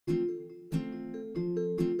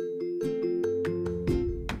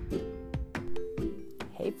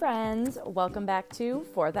friends, welcome back to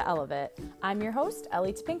For the Elevate. I'm your host,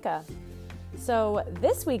 Ellie Topinka. So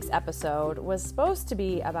this week's episode was supposed to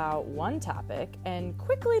be about one topic and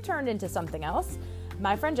quickly turned into something else.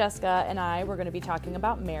 My friend Jessica and I were going to be talking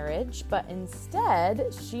about marriage, but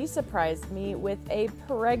instead she surprised me with a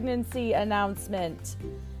pregnancy announcement.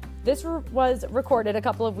 This was recorded a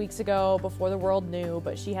couple of weeks ago before the world knew,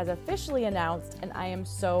 but she has officially announced, and I am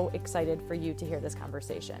so excited for you to hear this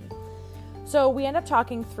conversation. So we end up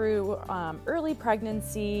talking through early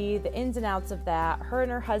pregnancy, the ins and outs of that, her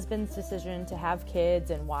and her husband's decision to have kids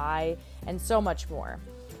and why, and so much more.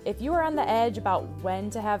 If you are on the edge about when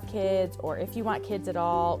to have kids, or if you want kids at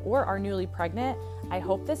all, or are newly pregnant, I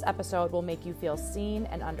hope this episode will make you feel seen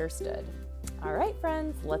and understood. All right,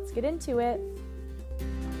 friends, let's get into it.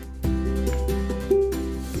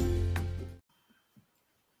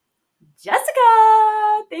 Jessica,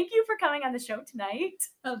 thank you for coming on the show tonight.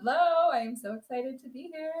 Hello, I am so excited to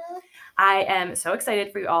be here. I am so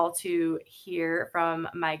excited for you all to hear from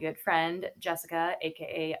my good friend, Jessica,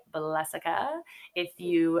 aka Blessica. If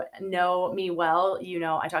you know me well, you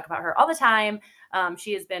know I talk about her all the time.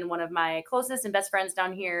 She has been one of my closest and best friends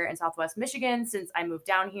down here in Southwest Michigan since I moved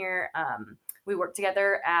down here. We worked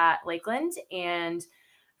together at Lakeland, and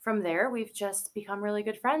from there, we've just become really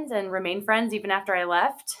good friends and remained friends even after I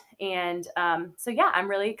left. And so I'm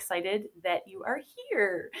really excited that you are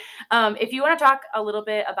here. If you want to talk a little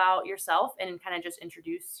bit about yourself and kind of just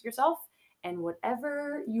introduce yourself and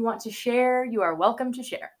whatever you want to share, you are welcome to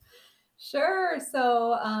share. Sure.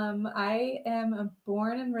 So I am a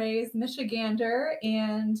born and raised Michigander,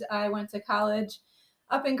 and I went to college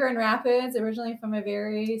up in Grand Rapids, originally from a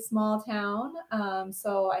very small town.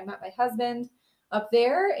 So I met my husband up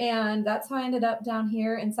there, and that's how I ended up down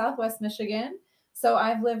here in Southwest Michigan. So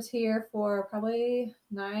I've lived here for probably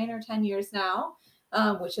 9 or 10 years now,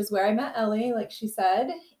 which is where I met Ellie, like she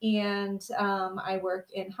said. And I work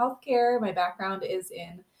in healthcare. My background is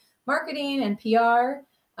in marketing and PR.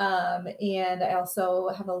 And I also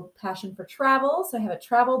have a passion for travel. So I have a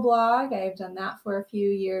travel blog. I've done that for a few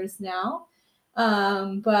years now.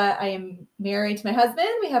 But I am married to my husband.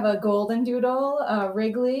 We have a golden doodle,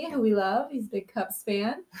 Wrigley, who we love. He's a big Cubs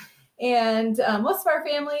fan. And most of our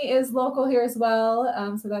family is local here as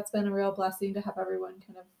well. So that's been a real blessing to have everyone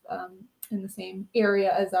kind of in the same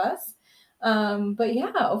area as us. But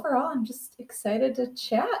overall, I'm just excited to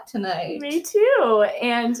chat tonight. Me too.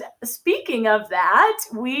 And speaking of that,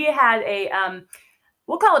 we had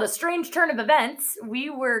we'll call it a strange turn of events. We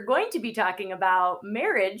were going to be talking about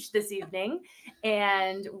marriage this evening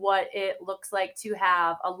and what it looks like to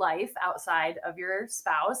have a life outside of your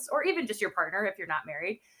spouse or even just your partner if you're not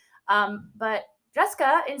married. But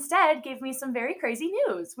Jessica instead gave me some very crazy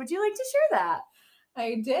news. Would you like to share that?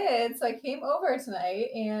 I did. So I came over tonight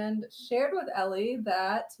and shared with Ellie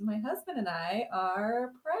that my husband and I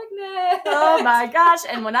are pregnant. Oh my gosh.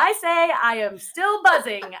 And when I say I am still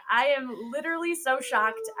buzzing, I am literally so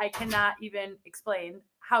shocked. I cannot even explain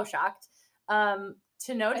how shocked.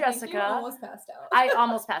 To know Jessica. Think you almost passed out. I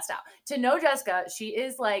almost passed out. To know Jessica, she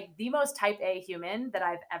is like the most type A human that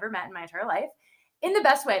I've ever met in my entire life. In the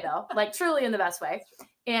best way, though, like truly in the best way.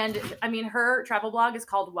 And I mean, her travel blog is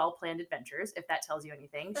called Well Planned Adventures, if that tells you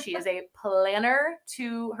anything. She is a planner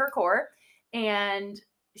to her core. And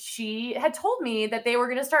she had told me that they were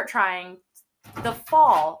going to start trying the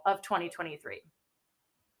fall of 2023.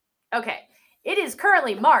 Okay. It is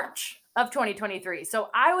currently March of 2023. So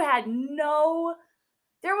I had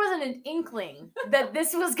there wasn't an inkling that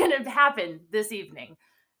this was going to happen this evening.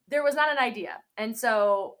 There was not an idea. And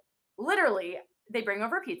so literally, they bring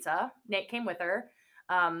over pizza. Nate came with her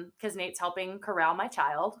because Nate's helping corral my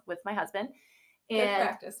child with my husband. And, good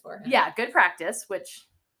practice for him. Yeah, good practice, which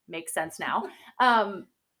makes sense now. And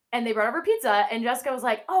they brought over pizza, and Jessica was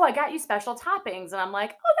like, "Oh, I got you special toppings." And I'm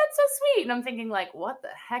like, "Oh, that's so sweet." And I'm thinking like, what the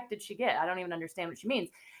heck did she get? I don't even understand what she means.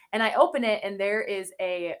 And I open it, and there is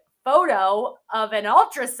a photo of an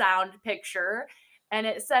ultrasound picture. And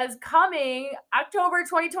it says coming October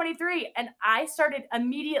 2023. And I started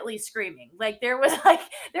immediately screaming. Like there was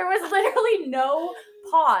literally no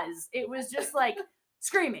pause. It was just like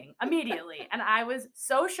screaming immediately. And I was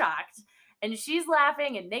so shocked. And she's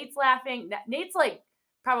laughing and Nate's laughing. Nate's like,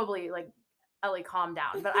 probably like, Ellie, calm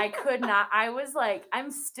down. But I could not. I was like, I'm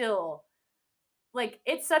still like,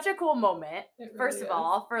 it's such a cool moment, really first of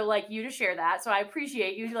all, for like you to share that. So I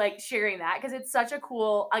appreciate you like sharing that because it's such a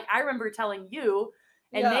cool, like I remember telling you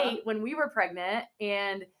and Nate when we were pregnant,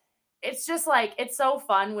 and it's just like, it's so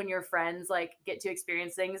fun when your friends like get to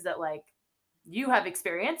experience things that like you have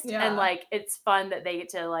experienced and like, it's fun that they get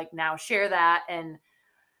to like now share that. And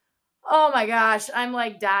Oh my gosh, I'm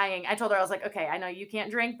like dying. I told her, I was like, okay, I know you can't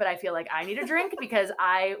drink, but I feel like I need a drink because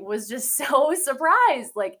I was just so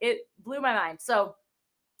surprised. Like it blew my mind. So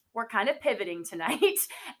we're kind of pivoting tonight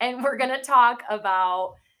and we're going to talk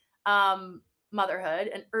about um, motherhood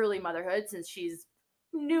and early motherhood since she's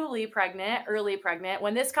early pregnant.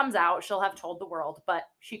 When this comes out, she'll have told the world, but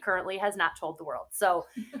she currently has not told the world. So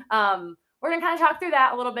we're going to kind of talk through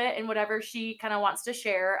that a little bit and whatever she kind of wants to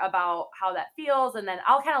share about how that feels. And then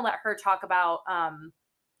I'll kind of let her talk about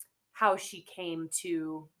how she came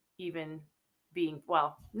to even being,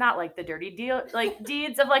 well, not like the dirty deal, like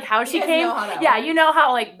deeds of like how she came. Yeah, you know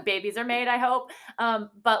how like babies are made, I hope.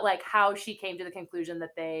 But like how she came to the conclusion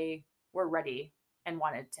that they were ready and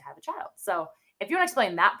wanted to have a child. So if you want to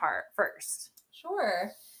explain that part first.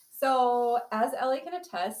 Sure. So as Ellie can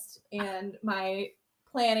attest, and my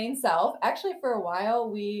planning self, actually for a while,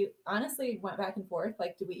 we honestly went back and forth.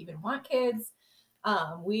 Like, do we even want kids?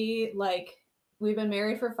 We've been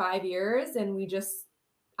married for 5 years and we just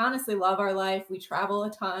honestly love our life. We travel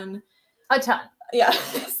a ton. Yeah.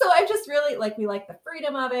 So I just really we like the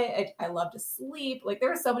freedom of it. I love to sleep. Like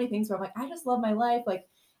there are so many things where I'm like, I just love my life. Like,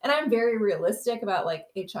 and I'm very realistic about like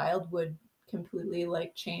a child would completely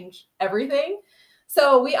like change everything.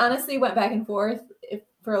 So we honestly went back and forth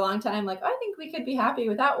for a long time. Like, I think we could be happy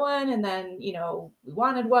with that one. And then, we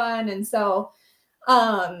wanted one. And so,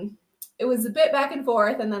 it was a bit back and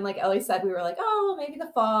forth. And then like Ellie said, we were like, oh, maybe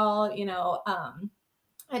the fall,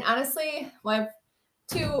 and honestly,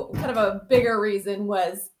 two kind of a bigger reason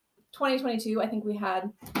was 2022. I think we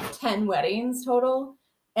had 10 weddings total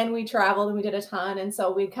and we traveled and we did a ton. And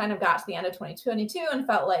so we kind of got to the end of 2022 and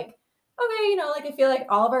felt like, okay, I feel like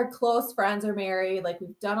all of our close friends are married. Like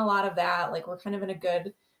we've done a lot of that. Like we're kind of in a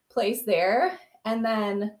good place there. And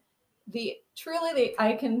then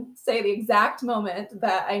I can say the exact moment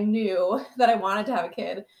that I knew that I wanted to have a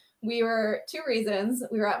kid. We were two reasons.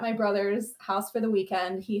 We were at my brother's house for the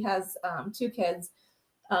weekend. He has 2 kids,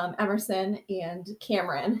 Emerson and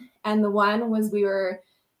Cameron. And the one was we were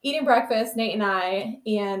eating breakfast, Nate and I,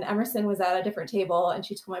 and Emerson was at a different table. And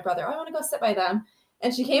she told my brother, oh, I want to go sit by them.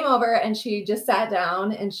 And she came over and she just sat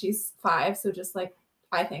down, and she's 5. So just like,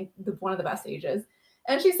 I think one of the best ages.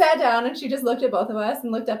 And she sat down and she just looked at both of us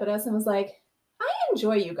and looked up at us and was like, I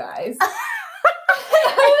enjoy you guys.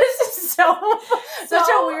 This is such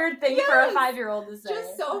a weird thing for a 5-year-old to say.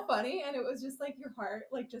 Just so funny. And it was just like your heart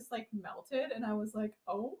just melted. And I was like,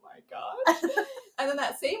 oh my gosh. And then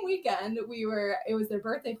that same weekend it was their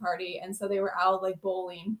birthday party. And so they were out like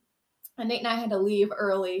bowling. And Nate and I had to leave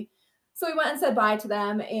early. So we went and said bye to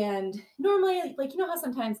them. And normally, how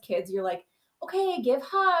sometimes kids, you're like, okay, give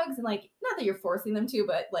hugs. And like, not that you're forcing them to,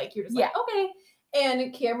 but like, you're just like, okay.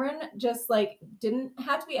 And Cameron just like didn't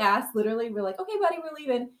have to be asked. Literally, we're like, okay, buddy, we're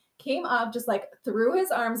leaving. Came up, just like threw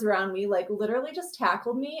his arms around me, like literally just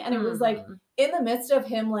tackled me. And it was like in the midst of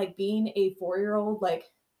him like being a 4-year-old,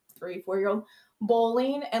 like 3-4-year-old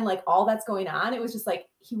bowling and like all that's going on. It was just like,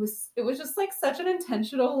 it was just like such an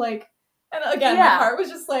intentional, like, and again, my heart was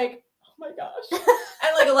just like, oh my gosh.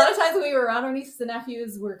 And like a lot of times when we were around our nieces and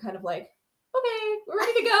nephews, we're kind of like, okay, we're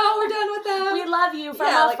ready to go. We're done with them. We love you from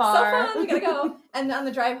afar. So fun. We gotta go. And on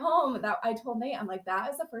the drive home, I told Nate, I'm like,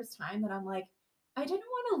 that is the first time that I'm like, I didn't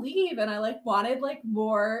want to leave, and I like wanted like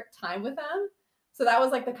more time with them. So that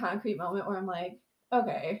was like the concrete moment where I'm like,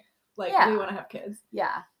 okay, like we want to have kids.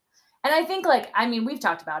 Yeah, and I think we've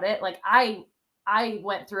talked about it. Like I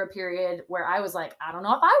went through a period where I was like, I don't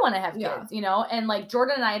know if I want to have kids, and like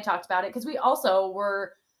Jordan and I had talked about it because we also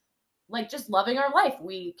were like just loving our life.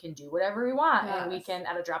 We can do whatever we want and we can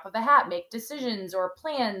at a drop of a hat make decisions or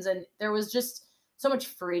plans. And there was just so much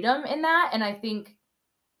freedom in that. And I think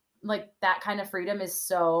like that kind of freedom is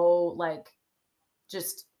so like,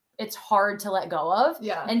 just, it's hard to let go of.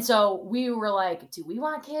 Yeah. And so we were like, do we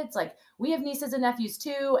want kids? Like we have nieces and nephews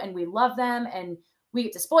too. And we love them and we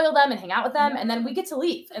get to spoil them and hang out with them. And then we get to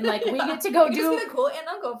leave and like, we get to go do a cool aunt and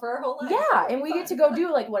uncle for our whole life. Yeah. And we get to go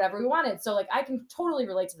do like whatever we wanted. So like, I can totally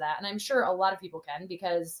relate to that. And I'm sure a lot of people can,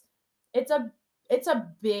 because it's a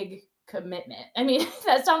big commitment. I mean,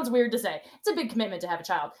 that sounds weird to say. It's a big commitment to have a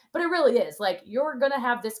child, but it really is. Like you're going to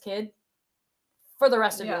have this kid for the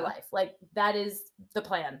rest of your life. Like that is the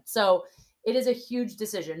plan. So it is a huge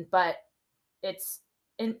decision, but it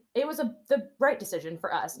was the right decision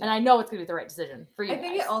for us. And I know it's going to be the right decision for you. I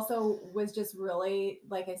think it also was just really,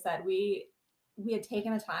 like I said, we had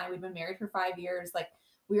taken the time. We'd been married for 5 years. Like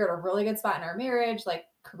we were at a really good spot in our marriage, like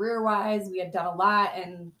career wise, we had done a lot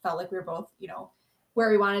and felt like we were both, where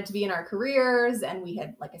we wanted to be in our careers. And we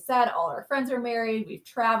had, like I said, all our friends were married. We've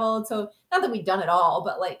traveled. So not that we've done it all,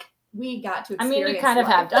 but like we got to experience we kind of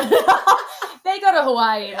have done it all. They go to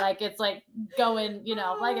Hawaii, like it's like going,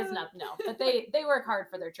 like it's nothing. No, but they work hard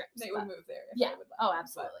for their trips. They would move there. Yeah. Oh,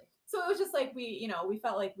 absolutely. So it was just like we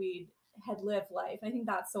felt like we had lived life. And I think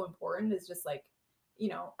that's so important, is just like,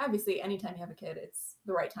 obviously anytime you have a kid, it's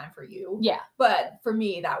the right time for you. Yeah. But for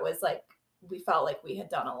me, that was like, we felt like we had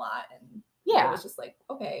done a lot, and yeah, it was just like,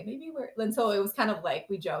 okay, maybe and so it was kind of like,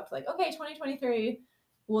 we joked like, okay, 2023,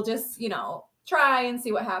 we'll just, try and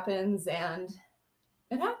see what happens. And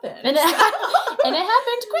it happened. And it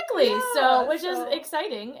happened quickly. Yeah, which is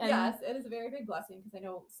exciting. And yes, it is a very big blessing, because I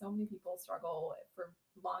know so many people struggle for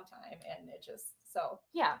a long time, and it just,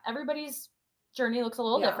 yeah, everybody's journey looks a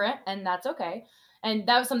little different, and that's okay. And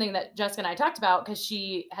that was something that Jessica and I talked about, because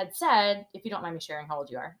she had said, if you don't mind me sharing how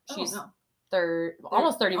old you are, she's almost 31.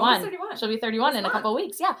 Almost 31. She'll be 31 in a couple of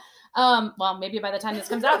weeks. Yeah. Well, maybe by the time this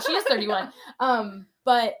comes out, she is 31.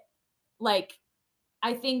 But like,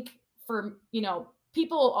 I think for,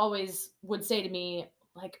 people always would say to me,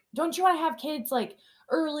 like, don't you want to have kids like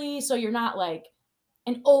early so you're not like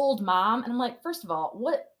an old mom? And I'm like, first of all,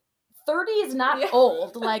 30 is not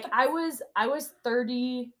old. Like I was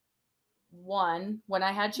 31 when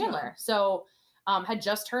I had Chandler. So had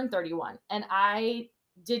just turned 31, and I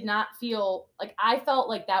did not feel like, I felt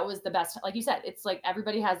like that was the best. Like you said, it's like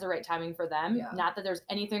everybody has the right timing for them. Yeah. Not that there's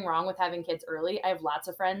anything wrong with having kids early. I have lots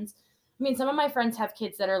of friends. I mean, some of my friends have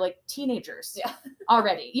kids that are like teenagers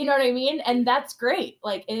already, you know what I mean? And that's great.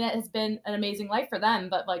 Like, and it has been an amazing life for them.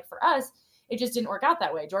 But like for us, it just didn't work out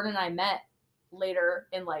that way. Jordan and I met later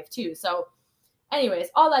in life too. So anyways,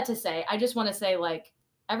 all that to say, I just want to say, like,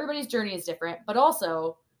 everybody's journey is different, but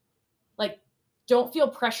also like, don't feel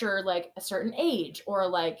pressure, like a certain age or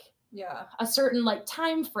like a certain like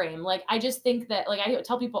time frame. Like, I just think that, like, I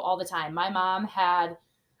tell people all the time, my mom had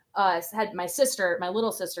my sister, my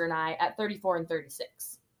little sister, and I at 34 and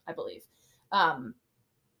 36, I believe. And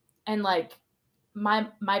like my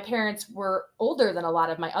parents were older than a lot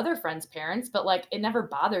of my other friends' parents, but like, it never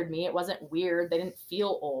bothered me. It wasn't weird. They didn't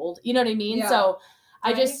feel old. You know what I mean? Yeah. So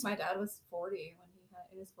I think my dad was 40 when he had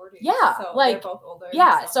in his 40s. Yeah. So like, they're both older.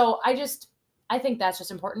 Yeah. So I think that's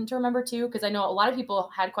just important to remember too. Cause I know a lot of people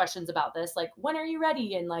had questions about this. Like, when are you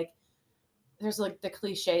ready? And like, there's like the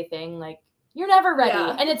cliche thing, like, you're never ready.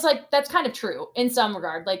 Yeah. And it's like, that's kind of true in some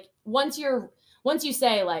regard. Like once you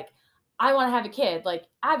say like, I want to have a kid, like,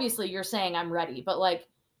 obviously you're saying I'm ready, but like,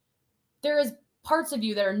 there is parts of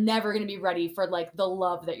you that are never going to be ready for like the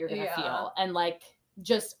love that you're going to feel. And like,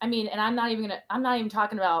 just, I mean, and I'm not even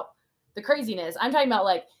talking about the craziness. I'm talking about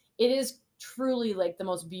like, it is truly like the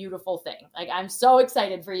most beautiful thing. Like, I'm so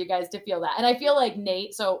excited for you guys to feel that. And I feel like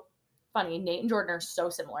Nate and Jordan are so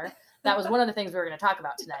similar. That was one of the things we were going to talk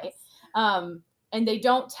about tonight. And they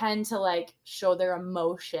don't tend to like show their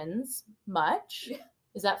emotions much.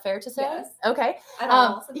 Is that fair to say? Yes. Okay. I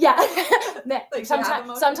don't know. Yeah. Like,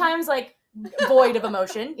 sometimes like void of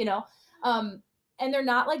emotion, and they're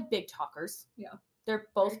not like big talkers. Yeah. They're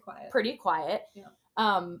both pretty quiet. Yeah.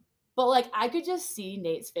 But like, I could just see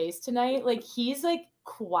Nate's face tonight. Like, he's like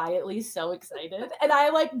quietly so excited. And I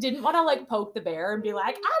like didn't want to like poke the bear and be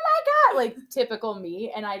like, oh my God, like typical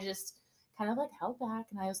me. And I just kind of like held back,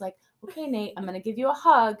 and I was like, okay, Nate, I'm going to give you a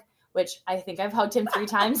hug, which I think I've hugged him 3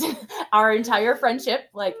 times in our entire friendship,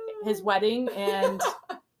 like his wedding, and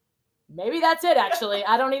maybe that's it, actually.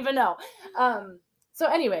 I don't even know. So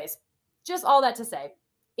anyways, just all that to say,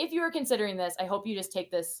 if you are considering this, I hope you just take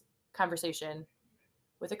this conversation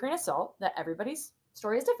with a grain of salt, that everybody's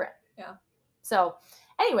story is different. Yeah. So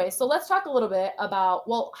anyway, so let's talk a little bit about,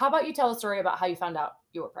 well, how about you tell a story about how you found out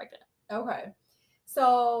you were pregnant? Okay.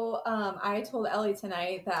 So I told Ellie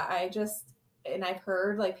tonight that and I've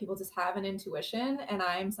heard like people just have an intuition, and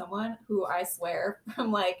I'm someone who, I swear, from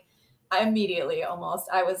like, I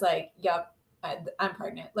was like, yep, I'm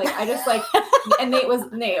pregnant. Like, I just like, and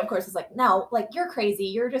Nate of course is like, no, like, you're crazy.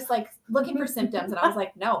 You're just like looking for symptoms. And I was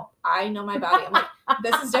like, no, I know my body. I'm like,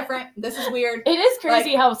 this is different. This is weird. It is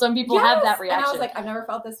crazy, like, how some people have that reaction. And I was like, I've never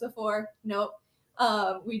felt this before. Nope.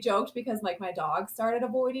 We joked because like my dog started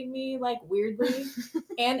avoiding me like weirdly,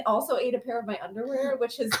 and also ate a pair of my underwear,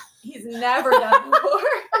 which he's never done before.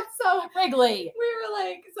 So Wrigley. We were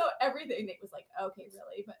like, so everything. Nate was like, okay,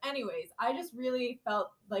 really? But anyways, I just really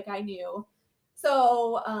felt like I knew.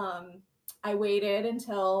 So I waited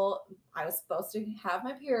until I was supposed to have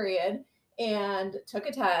my period and took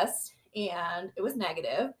a test, and it was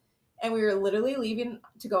negative. And we were literally leaving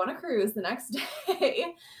to go on a cruise the next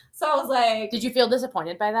day. So I was like, did you feel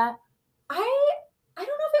disappointed by that? I don't know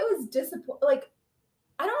if it was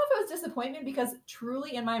I don't know if it was disappointment, because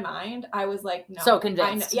truly in my mind, I was like, no. So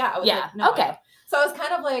convinced. I was like, no. Okay. So I was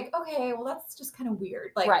kind of like, okay, well, that's just kind of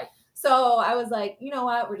weird. Like, right. So I was like, you know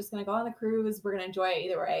what? We're just going to go on the cruise. We're going to enjoy it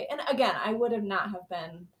either way. And again, I would have not have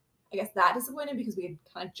been, I guess, that disappointed because we had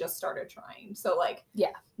kind of just started trying. So like, Yeah.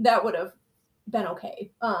 that would have been okay.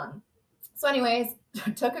 So anyways,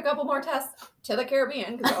 took a couple more tests to the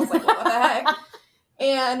Caribbean because I was like, what the heck?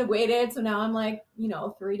 And waited. So now I'm like,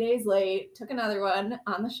 3 days late, took another one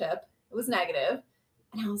on the ship. It was negative.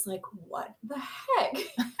 And I was like, what the heck?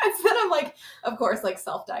 And then I'm like, of course, like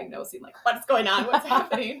self-diagnosing, like, what's going on? What's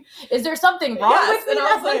happening? Is there something wrong with me? And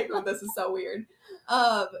I was like, oh, this is so weird.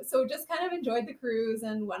 So just kind of enjoyed the cruise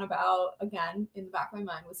and went about, again, in the back of my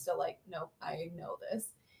mind was still like, nope, I know this.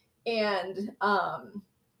 And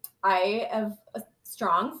I have a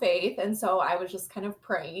strong faith. And so I was just kind of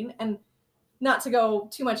praying, and not to go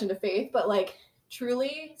too much into faith, but like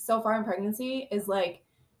truly so far in pregnancy is like,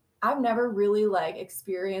 I've never really like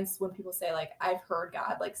experienced when people say like, I've heard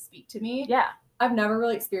God like speak to me. Yeah. I've never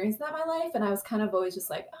really experienced that in my life. And I was kind of always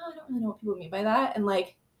just like, oh, I don't really know what people mean by that. And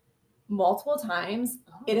like multiple times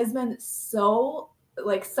it has been so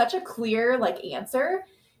like such a clear like answer.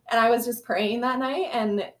 And I was just praying that night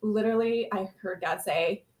and literally I heard God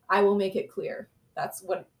say, I will make it clear. That's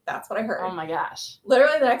what I heard. Oh my gosh.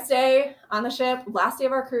 Literally the next day on the ship, last day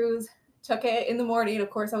of our cruise, took it in the morning.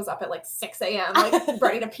 Of course, I was up at like 6 a.m., like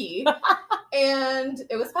ready to pee. And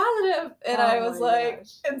it was positive. And I was like,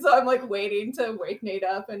 gosh. And so I'm like waiting to wake Nate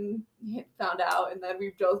up, and he found out. And then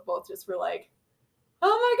we both just were like,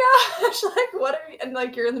 oh my gosh, like what are you? And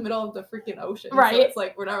like you're in the middle of the freaking ocean. Right. So it's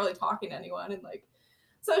like we're not really talking to anyone. And like,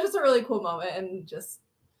 so it's just a really cool moment. And just,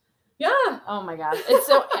 yeah. Oh my gosh. It's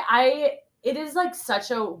so, it is like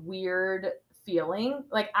such a weird feeling.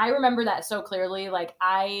 Like I remember that so clearly. Like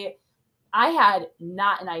I had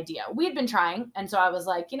not an idea. We had been trying. And so I was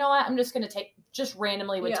like, you know what? I'm just going to just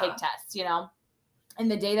randomly would take tests, And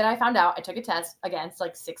the day that I found out, I took a test again. It's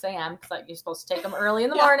like 6 a.m. because like, you're supposed to take them early in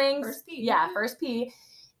the mornings. First pee. Yeah, first pee.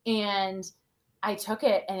 And I took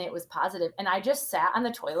it and it was positive. And I just sat on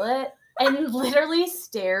the toilet and literally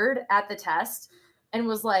stared at the test and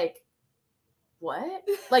was like, what?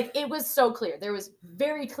 Like it was so clear. There was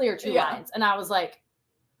very clear 2 lines. And I was like,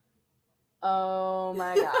 oh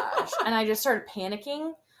my gosh. And I just started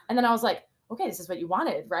panicking. And then I was like, okay, this is what you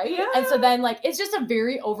wanted, right? Yeah. And so then like, it's just a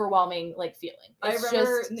very overwhelming like feeling. It's I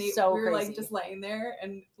remember just Nate, so we were crazy. like just laying there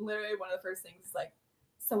and literally one of the first things is like,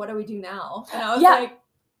 so what do we do now? And I was like,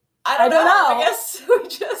 I don't know. I guess we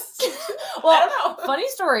just, well, I don't know. Funny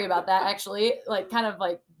story about that actually, like kind of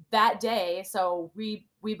like that day. So we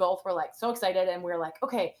both were like so excited and we were like,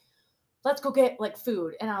 okay, let's go get like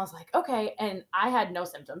food. And I was like, okay. And I had no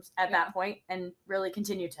symptoms at that point and really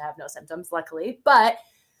continued to have no symptoms, luckily. But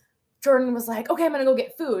Jordan was like, okay, I'm going to go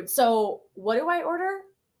get food. So what do I order?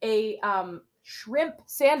 A shrimp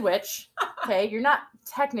sandwich. Okay. You're not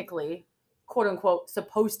technically, quote unquote,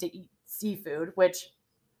 supposed to eat seafood, which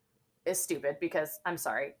is stupid because I'm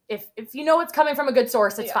sorry. If you know it's coming from a good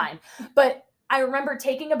source, it's fine. But I remember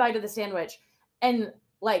taking a bite of the sandwich and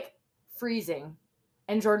like freezing.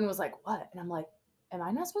 And Jordan was like, what? And I'm like, am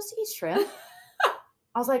I not supposed to eat shrimp?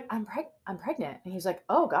 I was like, I'm pregnant. And he was like,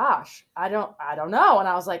 oh gosh, I don't know. And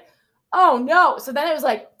I was like, oh no. So then it was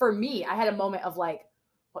like, for me, I had a moment of like,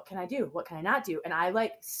 what can I do? What can I not do? And I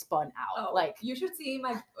like spun out. Oh, like you should see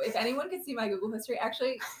if anyone could see my Google history,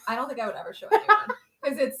 actually, I don't think I would ever show anyone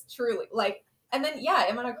because it's truly like, and then,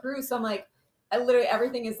 I'm on a cruise. So I'm like, I literally,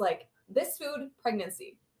 everything is like this food,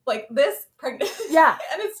 pregnancy. Like this pregnancy. Yeah.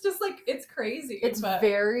 And it's just like, it's crazy. It's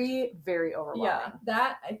very, very overwhelming. Yeah.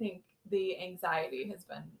 That I think the anxiety has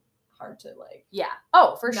been hard to like. Yeah.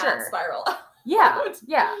 Oh, for not sure. Spiral out. Yeah.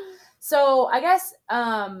 Yeah. So I guess,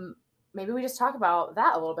 maybe we just talk about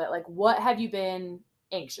that a little bit. Like, what have you been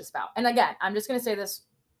anxious about? And again, I'm just going to say this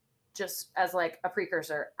just as like a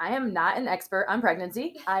precursor. I am not an expert on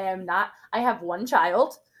pregnancy. I have one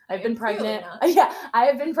child. I've been pregnant. Yeah. I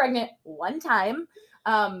have been pregnant one time.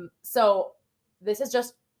 So this is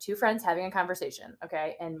just two friends having a conversation.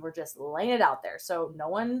 Okay. And we're just laying it out there. So no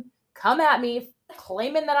one come at me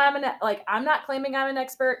claiming that I'm not claiming I'm an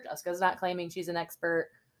expert. Jessica's not claiming she's an expert.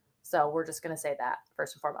 So we're just going to say that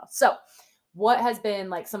first and foremost. So what has been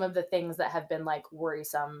like some of the things that have been like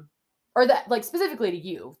worrisome or that like specifically to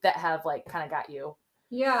you that have like kind of got you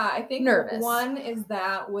I think nervous? One is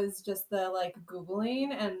that was just the like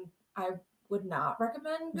Googling, and I would not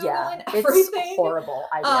recommend Googling everything. It's horrible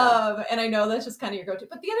idea. And I know that's just kind of your go-to.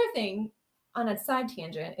 But the other thing on a side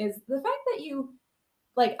tangent is the fact that you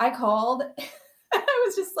like I called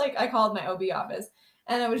I called my OB office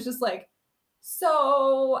and I was just like,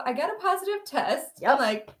 so I got a positive test. Yep. And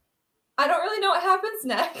like, I don't really know what happens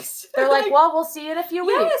next. They're like, well, we'll see you in a few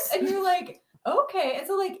weeks. And you're like, Okay. And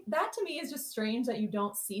so like that to me is just strange that you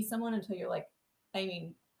don't see someone until you're like, I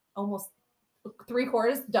mean, almost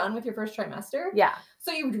 3/4 done with your first trimester. Yeah.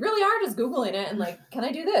 So you really are just Googling it and like, can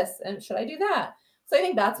I do this? And should I do that? So I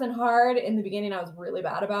think that's been hard. In the beginning, I was really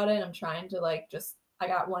bad about it. I'm trying to like I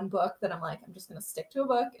got one book that I'm like, I'm just gonna stick to a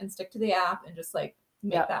book and stick to the app and just like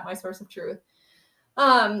make Yep. that my source of truth.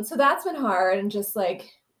 So that's been hard and just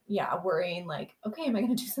like, yeah, worrying like, okay, am I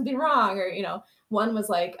gonna do something wrong? Or, one was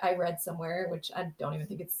like I read somewhere, which I don't even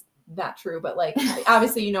think it's that true, but like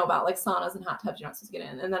obviously about like saunas and hot tubs you're not supposed to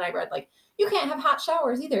get in. And then I read like you can't have hot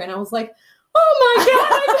showers either. And I was like, oh my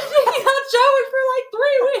God, I've been taking hot showers for like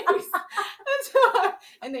 3 weeks.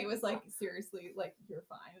 And they was like, seriously, like you're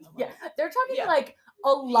fine. And I'm Yeah. like, They're talking yeah. like a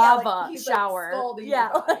Yeah, like, lava he's, like, shower. scalding Yeah.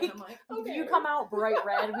 your body. Like, And I'm like, if okay. you come out bright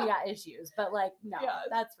red, we got issues. But like, no, Yes.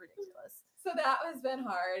 that's ridiculous. So that has been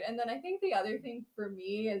hard. And then I think the other thing for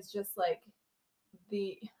me is just like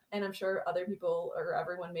and I'm sure other people or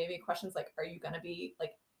everyone maybe questions like, are you going to be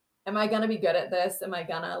like, am I going to be good at this? Am I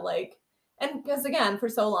going to like, and because again, for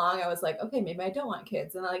so long I was like, okay, maybe I don't want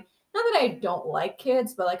kids. And like, not that I don't like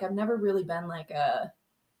kids, but like, I've never really been like a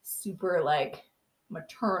super like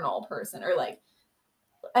maternal person or like,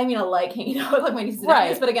 I mean, I like hanging out with like my nieces and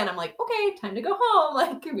nephews, but again, I'm like, okay, time to go home.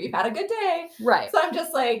 Like we've had a good day. Right. So I'm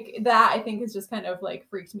just like, that I think is just kind of like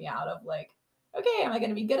freaked me out of like, okay, am I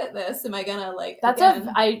going to be good at this? Am I going to like,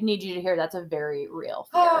 I need you to hear that's a very real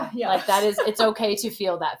fear. Yeah. Like that is, it's okay to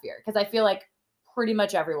feel that fear. Cause I feel like pretty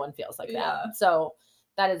much everyone feels like that. Yeah. So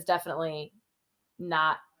that is definitely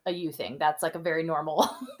not a you thing. That's like a very normal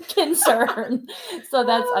concern. So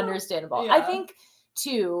that's understandable. Yeah. I think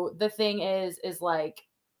too, the thing is like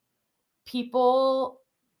people,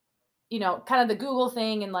 kind of the Google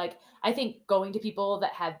thing. And like, I think going to people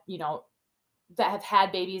that have, that have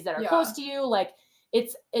had babies that are close to you, like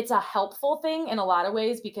it's a helpful thing in a lot of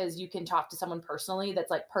ways because you can talk to someone personally that's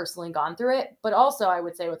like personally gone through it. But also I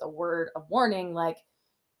would say with a word of warning, like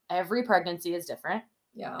every pregnancy is different.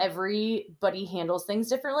 Yeah. Everybody handles things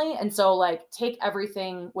differently. And so like take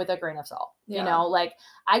everything with a grain of salt, like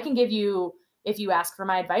I can give you, if you ask for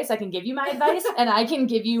my advice, I can give you my advice and I can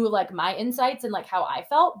give you like my insights and like how I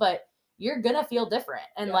felt, but you're going to feel different.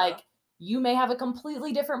 And like, you may have a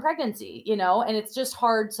completely different pregnancy, and it's just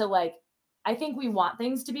hard to like, I think we want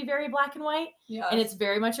things to be very black and white. Yeah. And it's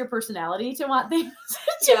very much your personality to want things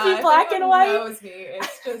to be black and white. Knows me.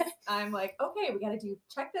 It's just, I'm like, okay, we got to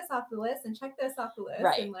check this off the list and check this off the list.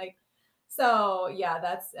 Right. And like, so yeah,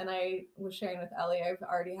 and I was sharing with Ellie, I've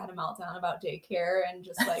already had a meltdown about daycare and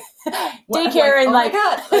just like daycare and oh like, my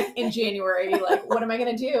God, like in January, like, what am I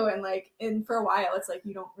going to do? And like, and for a while, it's like,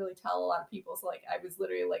 you don't really tell a lot of people. So like, I was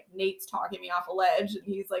literally like, Nate's talking me off a ledge and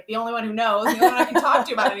he's like, the only one who knows, the only one I can talk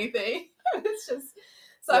to about anything. It's just,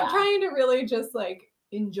 so I'm trying to really just like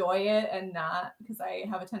enjoy it and not, because I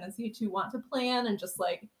have a tendency to want to plan and just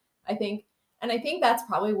like, I think that's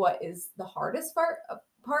probably what is the hardest part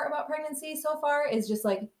about pregnancy so far is just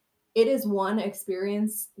like, it is one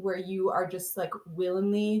experience where you are just like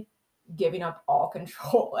willingly giving up all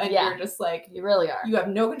control and you're just like, you really are. You have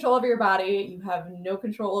no control over your body. You have no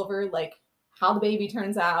control over like how the baby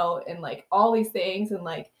turns out and like all these things. And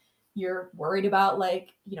like, you're worried about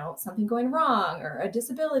like, something going wrong or a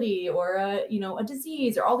disability or a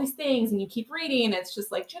disease or all these things. And you keep reading. It's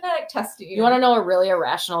just like genetic testing. You want to know a really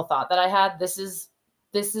irrational thought that I had? This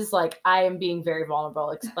is like, I am being very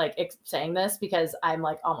vulnerable, saying this because I'm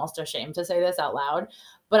like almost ashamed to say this out loud.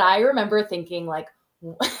 But I remember thinking like,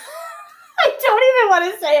 I don't even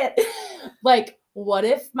want to say it. Like, what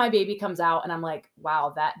if my baby comes out and I'm like,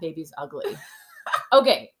 wow, that baby's ugly.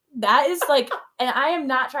 Okay. That is like, and I am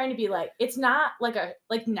not trying to be like, it's not like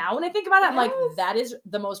now when I think about it, I'm like, that is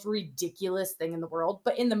the most ridiculous thing in the world.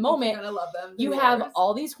 But in the moment, I love them. You have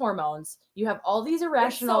all these hormones, you have all these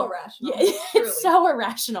irrational. It's so irrational. Yeah, it's so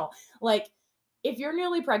irrational. Like if you're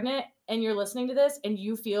newly pregnant and you're listening to this and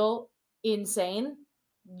you feel insane,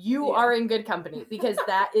 you are in good company because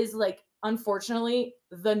that is like, unfortunately,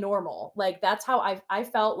 the normal. Like that's how I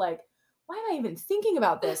felt like, why am I even thinking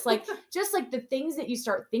about this? Like, just like the things that you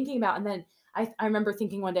start thinking about. And then I remember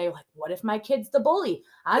thinking one day, like, what if my kid's the bully?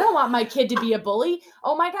 I don't want my kid to be a bully.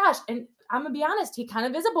 Oh my gosh. And I'm gonna be honest, he kind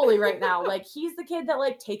of is a bully right now. Like he's the kid that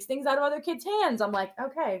like takes things out of other kids' hands. I'm like,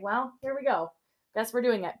 okay, well, here we go. Guess we're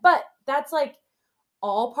doing it. But that's like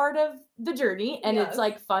all part of the journey. And it's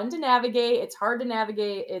like fun to navigate. It's hard to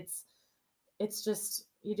navigate. It's just,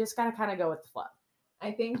 you just gotta kind of go with the flow.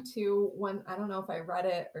 I think too, I don't know if I read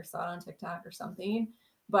it or saw it on TikTok or something,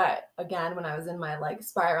 but again, when I was in my like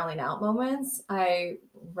spiraling out moments, I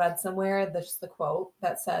read somewhere the quote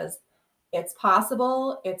that says, it's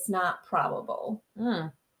possible, it's not probable.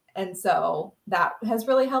 And so that has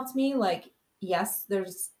really helped me. Like, yes,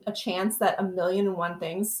 there's a chance that 1,000,001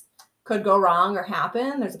 things could go wrong or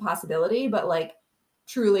happen. There's a possibility, but like,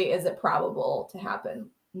 truly, is it probable to happen?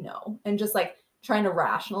 No. And just like trying to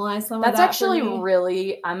rationalize some of that. That's actually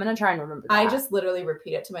really, I'm going to try and remember that. I just literally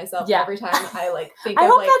repeat it to myself every time I like think I of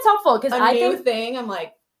hope like that's helpful, because a new thing. I'm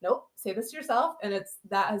like, nope, say this to yourself. And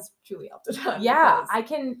that has truly helped a ton. Yeah, I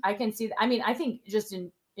can see that. I mean, I think just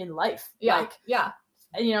in life, like,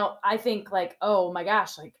 you know, I think like, oh my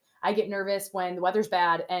gosh, like I get nervous when the weather's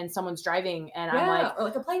bad and someone's driving and I'm like, or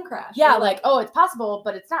like a plane crash. Yeah, like, oh, it's possible,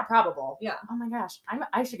 but it's not probable. Yeah. Oh my gosh,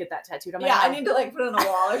 I should get that tattooed on my arm. arm. I need to like put it on a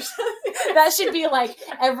wall or something. That should be like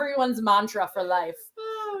everyone's mantra for life.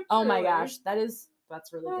 Oh my gosh, that's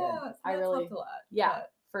really good. I really helped a lot. Yeah,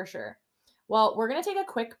 for sure. Well, we're gonna take a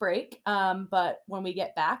quick break, but when we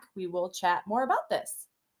get back, we will chat more about this.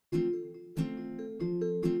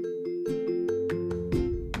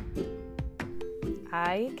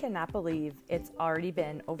 I cannot believe it's already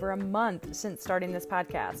been over a month since starting this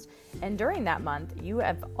podcast. And during that month, you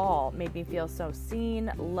have all made me feel so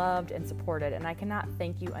seen, loved, and supported, and I cannot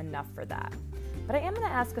thank you enough for that. But I am going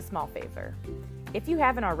to ask a small favor. If you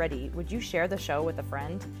haven't already, would you share the show with a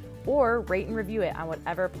friend or rate and review it on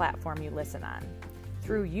whatever platform you listen on?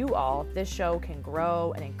 Through you all, this show can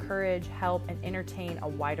grow and encourage, help, and entertain a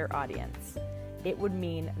wider audience. It would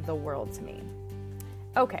mean the world to me.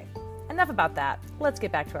 Okay. Enough about that. Let's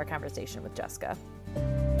get back to our conversation with Jessica.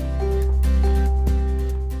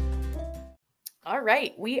 All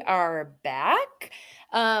right, we are back.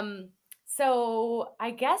 So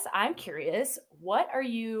I guess I'm curious, what are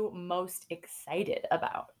you most excited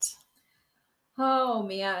about? Oh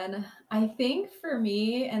man, I think for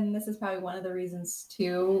me, and this is probably one of the reasons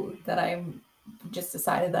too that I just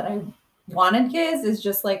decided that I wanted kids, is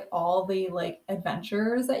just like all the like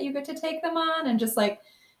adventures that you get to take them on, and just like,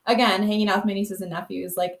 again, hanging out with my nieces and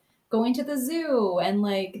nephews, like going to the zoo and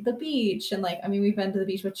like the beach. And like, I mean, we've been to the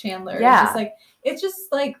beach with Chandler. Yeah. It's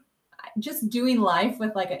just like doing life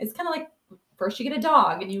with like, it's kind of like first you get a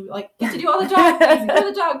dog and you like get to do all the dog things, and go to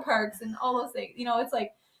the dog parks and all those things. You know, it's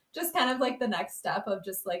like just kind of like the next step of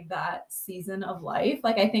just like that season of life.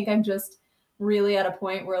 Like, I think I'm just really at a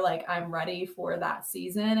point where like I'm ready for that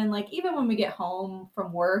season. And like, even when we get home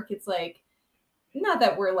from work, it's like, not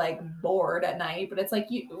that we're like bored at night, but it's like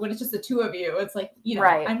when it's just the two of you, it's like, you know,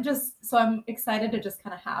 right. I'm excited to just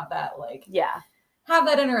kind of have that, like, have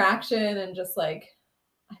that interaction and just like,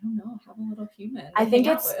 I don't know, have a little human. I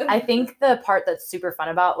think the part that's super fun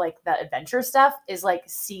about like the adventure stuff is like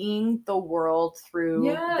seeing the world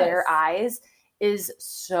through their eyes is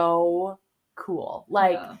so cool.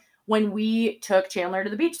 Like when we took Chandler to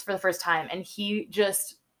the beach for the first time and he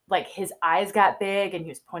just, like, his eyes got big and he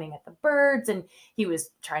was pointing at the birds and he was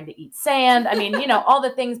trying to eat sand. I mean, you know, all the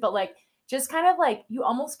things, but like, just kind of like, you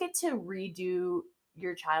almost get to redo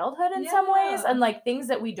your childhood in some ways. And like things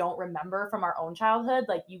that we don't remember from our own childhood,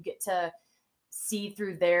 like you get to see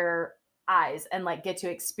through their eyes and like get to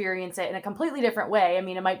experience it in a completely different way. I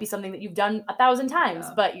mean, it might be something that you've done 1,000 times,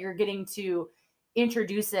 but you're getting to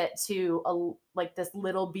introduce it to like this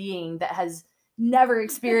little being that has never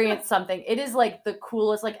experienced something. It is like the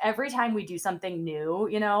coolest, like every time we do something new,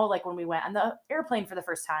 you know, like when we went on the airplane for the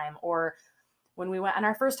first time, or when we went on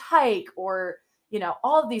our first hike, or, you know,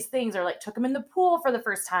 all of these things, or like took them in the pool for the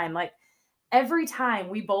first time. Like every time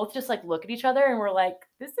we both just like look at each other and we're like,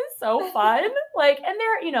 this is so fun. Like, and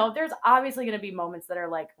there, you know, there's obviously going to be moments that are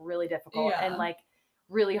like really difficult and like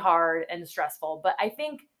really hard and stressful. But I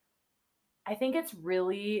think it's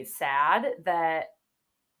really sad that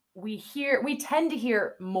we tend to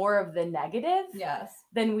hear more of the negative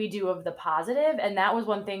than we do of the positive. And that was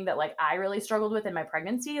one thing that like I really struggled with in my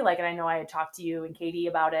pregnancy. Like, and I know I had talked to you and Katie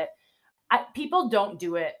about it. People don't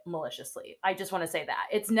do it maliciously. I just want to say that.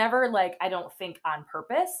 It's never like, I don't think on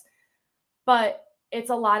purpose, but it's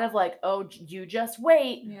a lot of like, oh, you just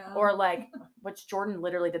wait. Or like, which Jordan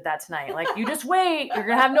literally did that tonight. Like, you just wait, you're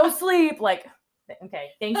going to have no sleep. Like, okay,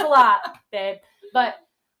 thanks a lot, babe. But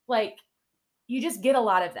like, you just get a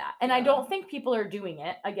lot of that. And I don't think people are doing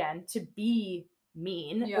it, again, to be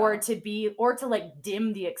mean or to like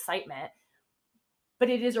dim the excitement. But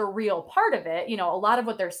it is a real part of it. You know, a lot of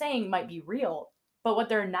what they're saying might be real, but what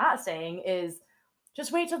they're not saying is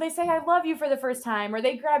just wait till they say, I love you for the first time, or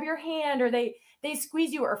they grab your hand, or they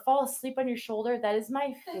squeeze you or fall asleep on your shoulder. That is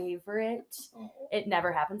my favorite. It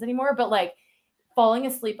never happens anymore, but like falling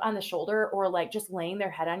asleep on the shoulder or like just laying their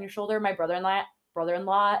head on your shoulder. My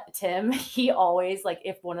brother-in-law, Tim, he always, like,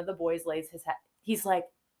 if one of the boys lays his head, he's like,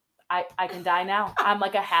 I can die now. I'm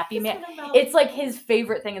like a happy man. It's like his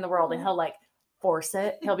favorite thing in the world. And he'll like force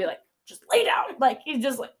it. He'll be like, just lay down. Like, he's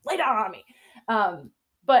just like, lay down on me.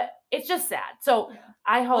 But it's just sad. So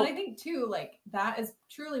I hope. Well, I think too, like that is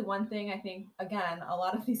truly one thing. I think again, a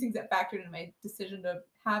lot of these things that factored into my decision to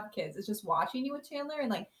have kids is just watching you with Chandler,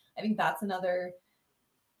 and like I think that's another.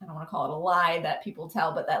 I don't want to call it a lie that people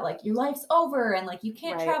tell, but that like your life's over and like you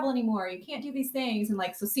can't travel anymore, you can't do these things, and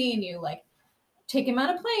like so seeing you like take him on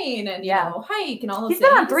a plane and you know hike and all those He's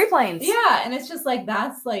things. been on 3 planes. Yeah, and it's just like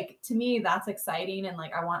that's like to me that's exciting, and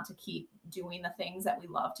like I want to keep doing the things that we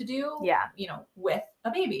love to do. Yeah, you know, with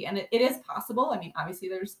a baby, and it is possible. I mean, obviously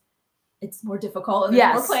it's more difficult and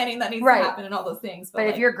there's more planning that needs to happen and all those things. But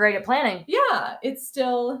like, if you're great at planning, it's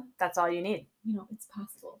still that's all you need. You know, it's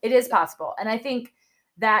possible. It is possible, and I think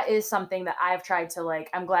that is something that I've tried to like.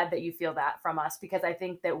 I'm glad that you feel that from us, because I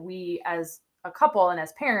think that we as a couple and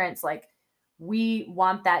as parents, like, we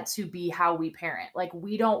want that to be how we parent. Like,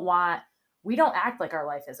 we don't act like our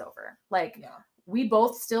life is over. Like, we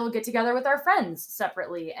both still get together with our friends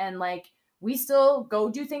separately, and like, we still go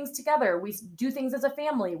do things together. We do things as a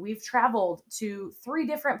family. We've traveled to 3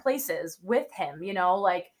 different places with him, you know,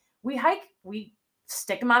 like we hike, we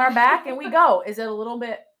stick him on our back and we go. Is it a little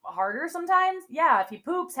bit harder sometimes? Yeah. If he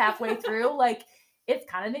poops halfway through, like, it's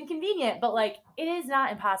kind of inconvenient, but like, it is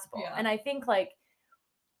not impossible. And I think like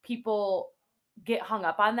people get hung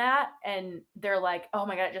up on that and they're like, oh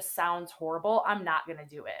my God, it just sounds horrible. I'm not going to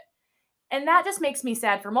do it. And that just makes me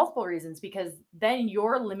sad for multiple reasons, because then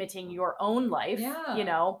you're limiting your own life, you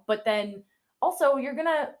know, but then also you're going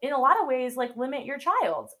to, in a lot of ways, like limit your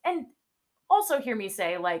child's. And also hear me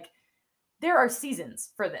say, like, there are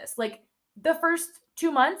seasons for this. Like the first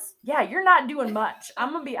 2 months, you're not doing much.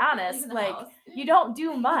 I'm going to be honest. Like you don't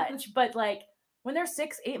do much, but like when they're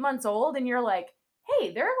 6-8 months old and you're like,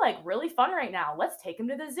 hey, they're like really fun right now. Let's take them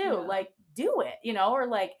to the zoo. Like do it, you know, or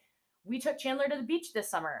like we took Chandler to the beach this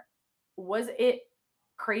summer. Was it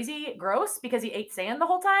crazy gross because he ate sand the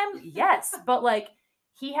whole time? Yes. But like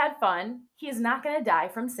he had fun. He is not going to die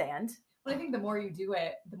from sand. But I think the more you do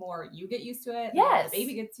it, the more you get used to it. Yes. The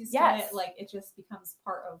baby gets used to it. Like it just becomes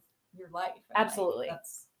part of your life. Absolutely. Like,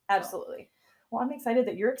 absolutely. Well, I'm excited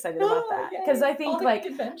that you're excited about that. Because I think like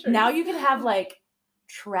now you can have like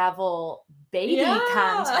travel baby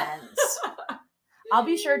content. I'll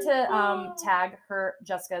be sure to tag her,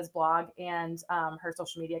 Jessica's blog, and her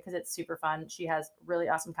social media, because it's super fun. She has really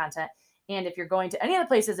awesome content. And if you're going to any of the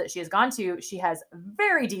places that she has gone to, she has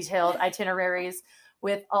very detailed itineraries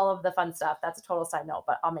with all of the fun stuff. That's a total side note,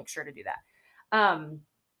 but I'll make sure to do that.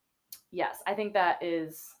 Yes, I think that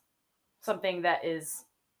is something that is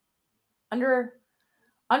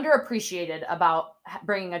underappreciated about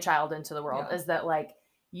bringing a child into the world, is that like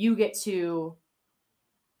you get to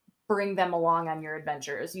bring them along on your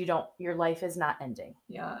adventures. Your life is not ending.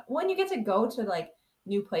 Yeah. When you get to go to like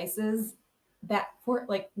new places that for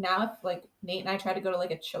like now, if like Nate and I try to go to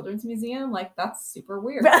like a children's museum, like that's super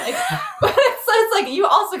weird. Like, but it's like you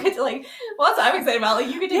also get to like, well, that's what I'm excited about. Like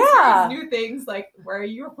you get to experience new things, like where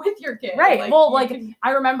you're with your kid. Right. Like, well, like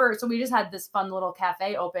I remember, so we just had this fun little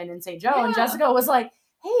cafe open in St. Joe, and Jessica was like,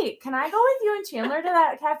 hey, can I go with you and Chandler to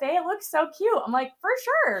that cafe? It looks so cute. I'm like, for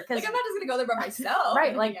sure. Like, I'm not just going to go there by myself.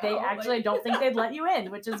 Right. Like, they actually don't think they'd let you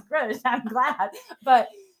in, which is good. I'm glad. But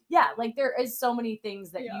yeah, like, there is so many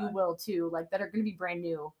things that you will, too, like, that are going to be brand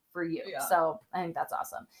new for you. So I think that's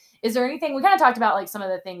awesome. Is there anything, we kind of talked about, like, some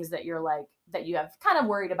of the things that you're, like, that you have kind of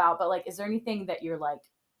worried about, but, like, is there anything that you're, like,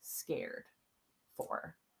 scared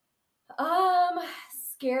for?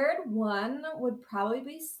 Scared one would probably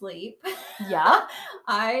be sleep. Yeah.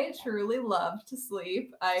 I truly love to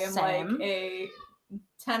sleep. I am like a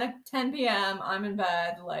 10 p.m. I'm in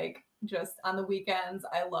bed, like just on the weekends.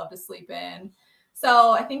 I love to sleep in.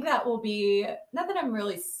 So I think that will be, not that I'm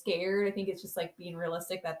really scared. I think it's just like being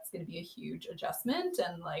realistic. That's going to be a huge adjustment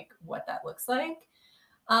and like what that looks like.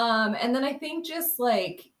 And then I think just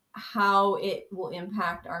like how it will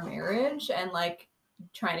impact our marriage and like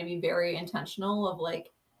trying to be very intentional of like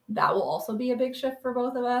that will also be a big shift for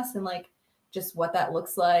both of us, and like just what that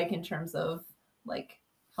looks like in terms of like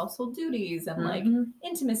household duties and like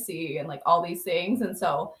intimacy and like all these things. And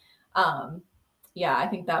so I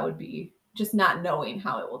think that would be just not knowing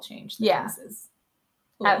how it will change things is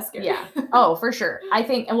a little scary. Yeah. Oh, for sure. I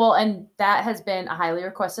think, well, and that has been a highly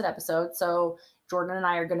requested episode. So Jordan and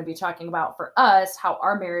I are going to be talking about, for us, how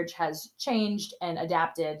our marriage has changed and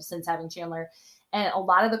adapted since having Chandler. And a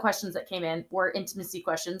lot of the questions that came in were intimacy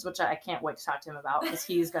questions, which I can't wait to talk to him about, because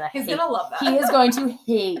he's going to love that. He is going to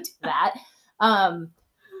hate that.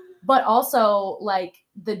 But also like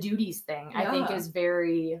the duties thing, I think it's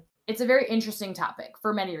a very interesting topic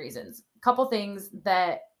for many reasons. A couple things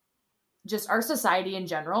that just our society in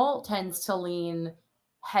general tends to lean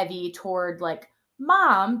heavy toward like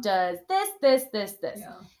mom does this.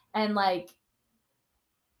 Yeah. And like,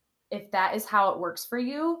 if that is how it works for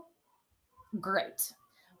you, great.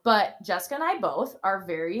 But Jessica and I both are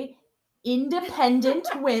very independent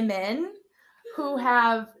women who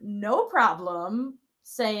have no problem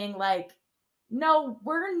saying like, no,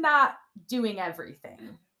 we're not doing everything.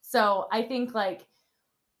 So I think like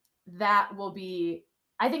that will be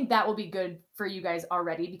good for you guys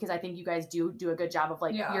already, because I think you guys do a good job of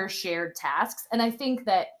like your shared tasks. And I think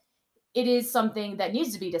that it is something that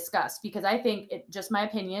needs to be discussed, because I think just my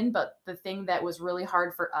opinion, but the thing that was really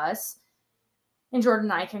hard for us, and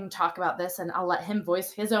Jordan and I can talk about this and I'll let him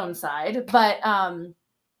voice his own side, but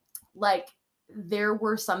like there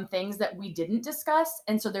were some things that we didn't discuss.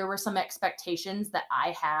 And so there were some expectations that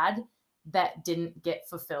I had that didn't get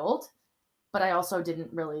fulfilled, but I also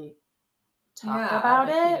didn't really talk about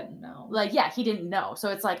it. He didn't know. Like, yeah, he didn't know. So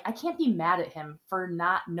it's like, I can't be mad at him for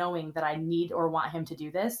not knowing that I need or want him to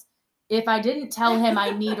do this if I didn't tell him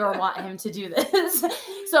I need or want him to do this.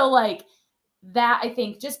 So like that, I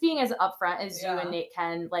think just being as upfront as you and Nate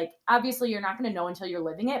can, like, obviously you're not going to know until you're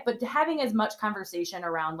living it, but having as much conversation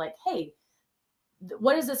around like, hey,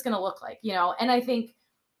 what is this going to look like? You know? And I think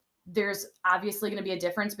there's obviously going to be a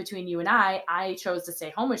difference between you and I chose to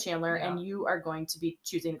stay home with Chandler, and you are going to be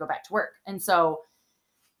choosing to go back to work. And so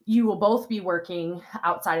you will both be working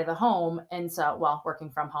outside of the home. And so, well,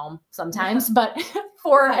 working from home sometimes, but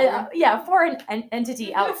for an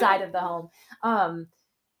entity outside of the home.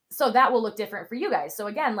 So that will look different for you guys. So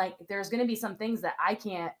again, like there's going to be some things that I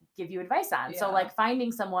can't give you advice on. So like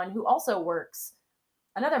finding someone who also works,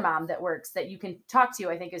 another mom that works, that you can talk to,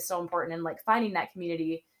 I think is so important. And like finding that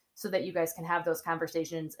community so that you guys can have those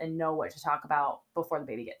conversations and know what to talk about before the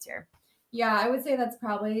baby gets here. Yeah, I would say that's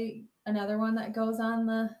probably another one that goes on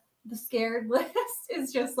the scared list,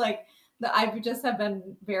 is just like I just have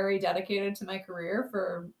been very dedicated to my career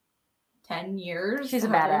for 10 years. She's a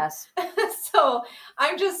badass. So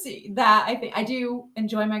I'm just that I think I do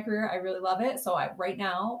enjoy my career. I really love it. So right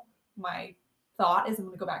now my thought is I'm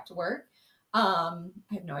going to go back to work. I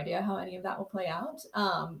have no idea how any of that will play out.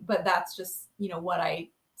 But that's just, what I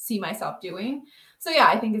see myself doing. So yeah,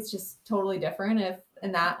 I think it's just totally different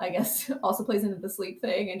and that I guess also plays into the sleep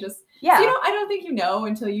thing, and just, I don't think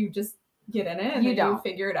until you just get in it and you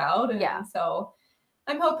figure it out. And so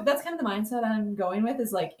I'm hoping that's kind of the mindset I'm going with,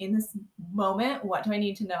 is like in this moment, what do I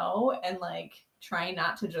need to know? And like trying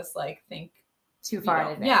not to just like think too far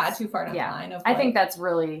in advance. Yeah, too far down the line of I think that's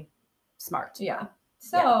really smart. Yeah.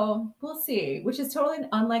 So we'll see, which is totally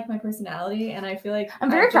unlike my personality. And I feel like I'm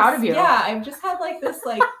very proud of you. Yeah. I've just had like this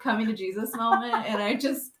like coming to Jesus moment. And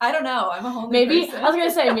I don't know. I'm a whole new person. I was going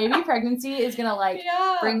to say, maybe pregnancy is going to like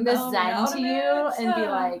bring this zen to you and be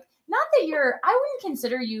like, not that I wouldn't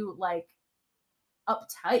consider you like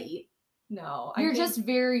uptight. No. You're just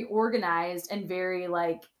very organized and very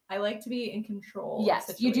like. I like to be in control.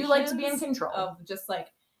 Yes, you do like to be in control. Of just like,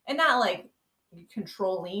 and not like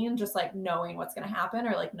controlling, just like knowing what's going to happen,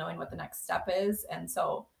 or like knowing what the next step is. And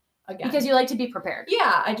so again, because you like to be prepared.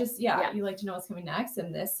 Yeah, you like to know what's coming next.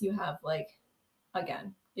 And this, you have like,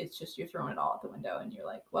 again, it's just you're throwing it all out the window and you're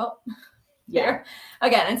like, well,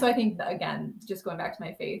 again. And so I think again, just going back to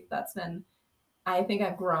my faith, I think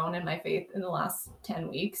I've grown in my faith in the last 10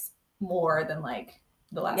 weeks more than like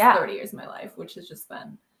the last 30 years of my life, which has just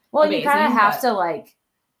been amazing. You kind of have to like,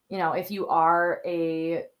 if you are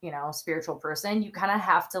a, spiritual person, you kind of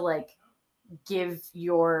have to like give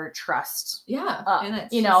your trust. Yeah. Up. And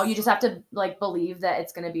it's you just have to like believe that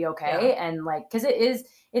it's going to be okay. Yeah. And like, cause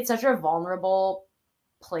it's such a vulnerable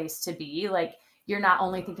place to be. Like you're not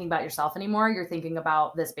only thinking about yourself anymore, you're thinking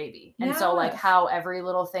about this baby. And so like how every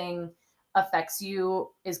little thing affects you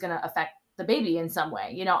is going to affect the baby in some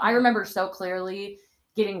way. I remember so clearly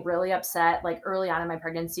getting really upset, like early on in my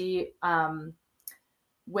pregnancy,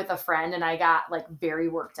 with a friend, and I got like very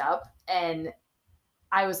worked up, and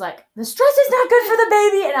I was like, the stress is not good for the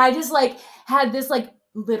baby. And I just like had this like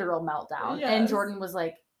literal meltdown. Yes. And Jordan was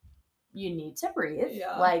like, you need to breathe.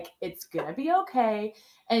 Yeah. Like it's going to be okay.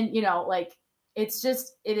 And like, it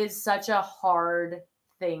is such a hard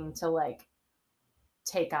thing to like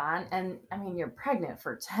take on. And I mean, you're pregnant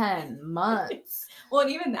for 10 months. Well,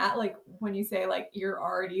 and even that, like when you say like, you're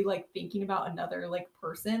already like thinking about another like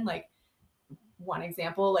person, like one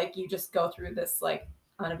example, like you just go through this, like,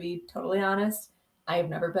 I'm going to be totally honest. I've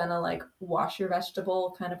never been a like wash your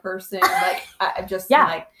vegetable kind of person. Like I'm just Yeah.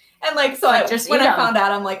 like, and like, so Like, I, just when eat I 'em. found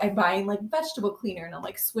out, I'm like, I'm buying like vegetable cleaner and I'm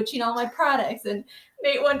like switching all my products. And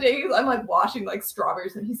Nate one day, I'm like washing like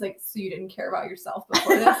strawberries and he's like, so you didn't care about yourself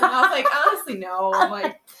before this? And I was like, honestly, no. I'm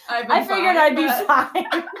like, I figured I'd be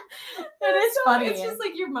fine. It is funny. It's just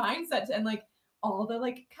like your mindset and like all the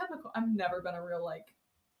like chemical. I've never been a real like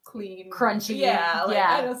clean, crunchy. Yeah, like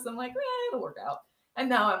yeah. I just I'm like, it'll work out. And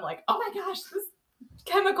now I'm like, oh my gosh, this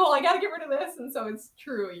chemical, I gotta get rid of this. And so it's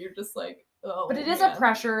true. You're just like, oh. But it is a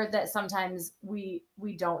pressure that sometimes we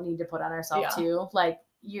don't need to put on ourselves too. Like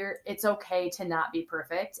it's okay to not be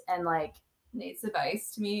perfect. And like Nate's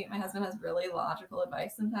advice to me, my husband has really logical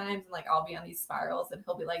advice sometimes, and like I'll be on these spirals and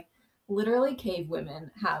he'll be like, literally cave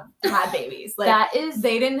women have had babies. Like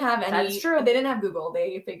they didn't have any. That's true. They didn't have Google.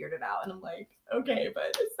 They figured it out. And I'm like, okay,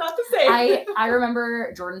 but it's not the same. I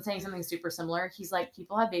remember Jordan saying something super similar. He's like,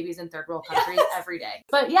 people have babies in third world countries every day.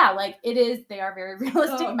 But yeah, like it is. They are very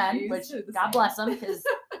realistic men, which God bless them because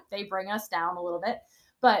they bring us down a little bit.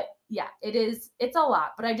 But yeah, it is. It's a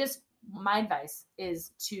lot. But my advice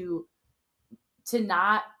is to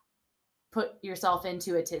not put yourself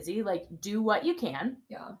into a tizzy. Like do what you can.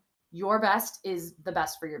 Yeah. Your best is the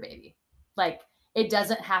best for your baby. Like it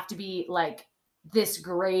doesn't have to be like this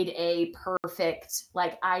grade A perfect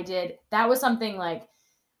like I did. That was something like,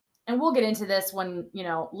 and we'll get into this when,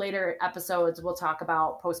 later episodes we'll talk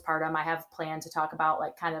about postpartum. I have planned to talk about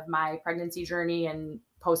like kind of my pregnancy journey and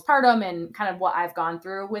postpartum and kind of what I've gone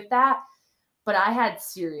through with that. But I had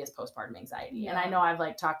serious postpartum anxiety. Yeah. And I know I've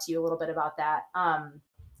like talked to you a little bit about that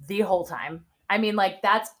the whole time. I mean, like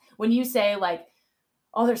that's when you say like,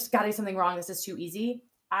 oh, there's got to be something wrong. This is too easy.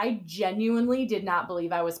 I genuinely did not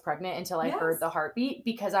believe I was pregnant until I heard the heartbeat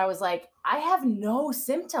because I was like, I have no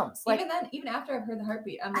symptoms. Like even after I've heard the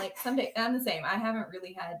heartbeat, I'm like, someday I'm the same. I haven't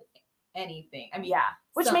really had anything. I mean,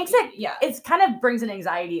 which makes it, it's kind of brings an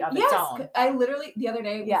anxiety of its own. I literally the other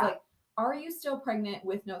day was like, are you still pregnant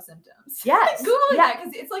with no symptoms? Yes. Google that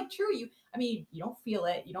because it's like true. You don't feel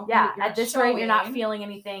it. You don't. Yeah. At this rate, you're not feeling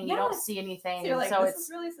anything. You don't see anything. So you're like, so this is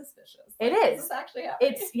really suspicious. It like, is. This is actually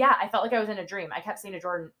happening. I felt like I was in a dream. I kept saying to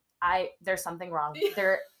Jordan, there's something wrong.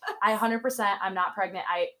 I 100%, I'm not pregnant.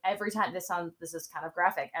 Every time this is kind of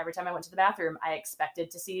graphic. Every time I went to the bathroom, I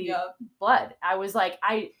expected to see blood. I was like,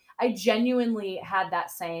 I genuinely had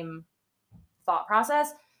that same thought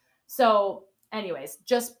process. So anyways,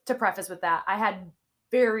 just to preface with that, I had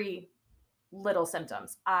very little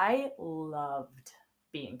symptoms. I loved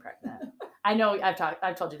being pregnant. I know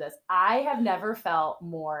I've told you this. I have never felt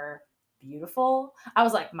more beautiful. I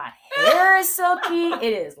was like, my hair is silky.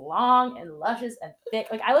 It is long and luscious and thick.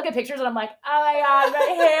 Like I look at pictures and I'm like, oh my God,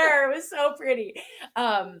 my hair was so pretty.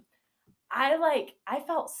 I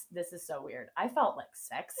felt, this is so weird. I felt like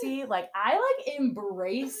sexy. Like I like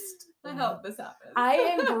embraced. I hope this happens.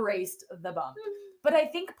 I embraced the bump. But I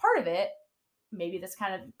think part of it, maybe this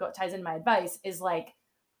kind of ties in my advice, is like,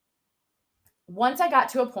 once I got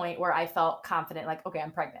to a point where I felt confident, like, okay,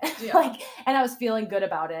 I'm pregnant, and I was feeling good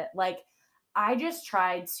about it. Like, I just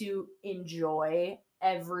tried to enjoy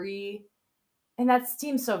and that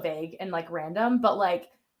seems so vague and like random, but like,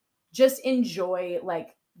 just enjoy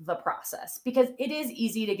like the process because it is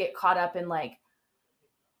easy to get caught up in like,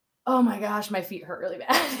 oh my gosh, my feet hurt really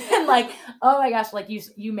bad. And like, oh my gosh, like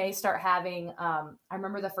you may start having, I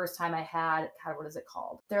remember the first time I had, God, what is it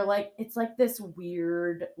called? They're like, it's like this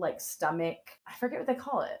weird, like stomach, I forget what they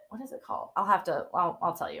call it. What is it called?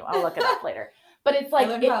 I'll tell you. I'll look it up later. But it's like, I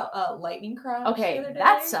learned about lightning crabs. Okay,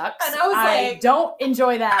 that sucks. And I was like, I don't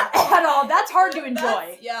enjoy that at all. That's hard to enjoy.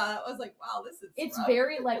 I was like, wow, this is. It's rough.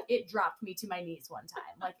 very like, it dropped me to my knees one time.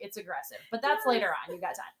 Like it's aggressive, but that's later on. You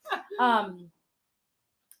got time.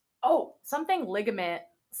 Something ligament,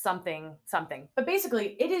 something. But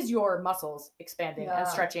basically it is your muscles expanding and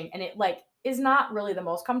stretching. And it like is not really the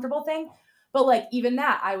most comfortable thing. But like, even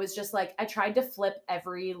that, I was just like, I tried to flip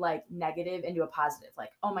every like negative into a positive. Like,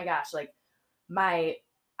 oh my gosh, like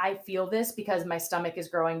I feel this because my stomach is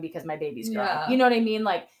growing because my baby's growing. Yeah. You know what I mean?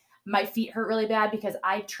 Like my feet hurt really bad because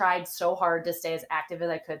I tried so hard to stay as active as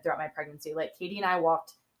I could throughout my pregnancy. Like Katie and I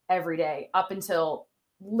walked every day up until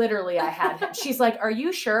literally I had him. She's like, are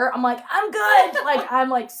you sure? I'm like, I'm good. Like, I'm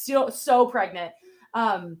like so pregnant.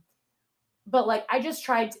 But like, I just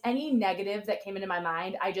tried any negative that came into my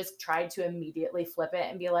mind. I just tried to immediately flip it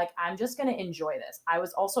and be like, I'm just going to enjoy this. I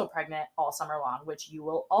was also pregnant all summer long, which you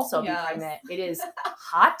will also be pregnant. It is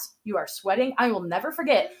hot. You are sweating. I will never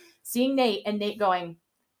forget seeing Nate and Nate going,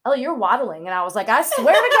 Ellie, you're waddling. And I was like, I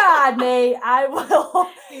swear to God, Nate, I will.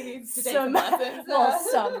 He needs to take some lessons.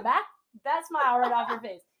 That smile right off your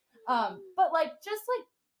face. But like, just like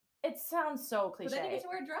it sounds so But then you cliche. get to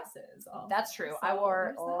wear dresses. Also, That's true. I so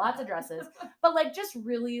wore there's lots of that. dresses, but like just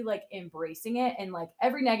really like embracing it and like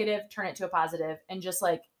every negative turn it to a positive and just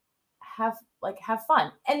like have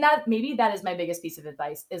fun. And that maybe that is my biggest piece of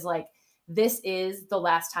advice is like this is the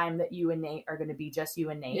last time that you and Nate are going to be just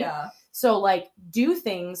you and Nate. Yeah. So like do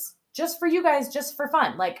things just for you guys, just for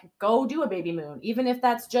fun. Like go do a baby moon, even if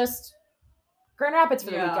that's just Grand Rapids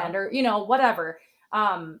for the weekend or, you know, whatever.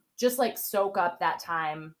 Just like soak up that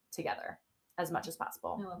time together as much as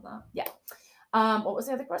possible. I love that. Yeah. What was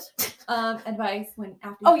the other question? Advice when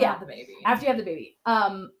after you have the baby. After you have the baby.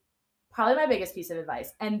 Probably my biggest piece of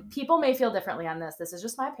advice. And people may feel differently on this. This is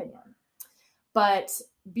just my opinion. But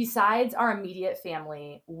besides our immediate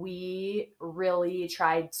family, we really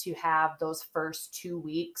tried to have those first 2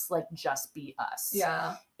 weeks like just be us.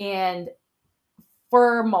 Yeah. And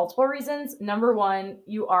for multiple reasons. Number one,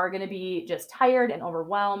 you are going to be just tired and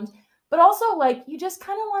overwhelmed, but also like you just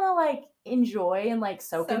kind of want to like enjoy and like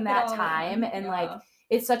soak in that time. And like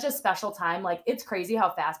it's such a special time. Like it's crazy how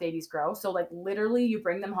fast babies grow. So like literally you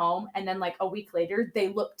bring them home and then like a week later they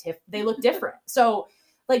look different. So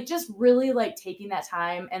like just really like taking that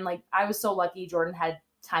time. And like I was so lucky Jordan had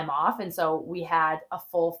time off, and so we had a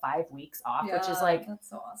full 5 weeks off, which is like that's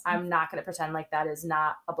so awesome. I'm not going to pretend like that is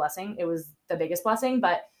not a blessing. It was the biggest blessing,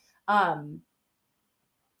 but that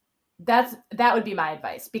would be my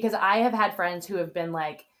advice, because I have had friends who have been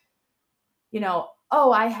like, you know,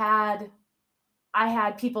 oh, I had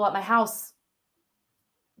people at my house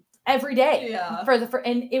every day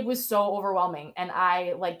and it was so overwhelming, and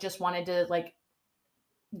I like just wanted to like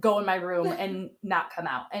go in my room and not come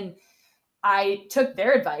out. And I took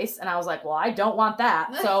their advice and I was like, well, I don't want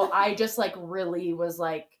that. So I just like really was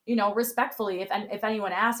like, you know, respectfully, if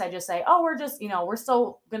anyone asks, I just say, oh, we're just, you know, we're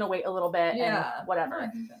still going to wait a little bit and whatever. I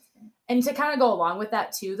think that's great. And to kind of go along with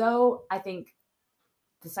that too, though, I think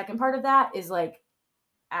the second part of that is like,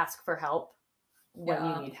 ask for help when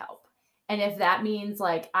you need help. And if that means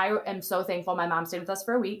like, I am so thankful my mom stayed with us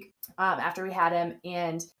for a week after we had him,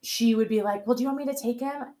 and she would be like, well, do you want me to take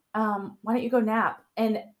him? Why don't you go nap?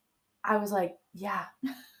 And I was like, yeah.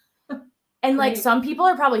 And like some people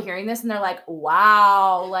are probably hearing this and they're like,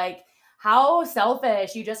 wow, like how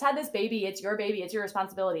selfish. You just had this baby. It's your baby. It's your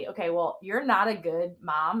responsibility. Okay, well, you're not a good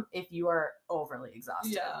mom if you are overly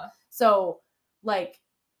exhausted. Yeah. So like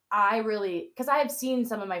because I have seen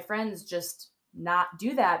some of my friends just not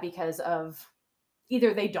do that because of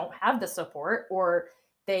either they don't have the support, or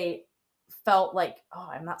they felt like, oh,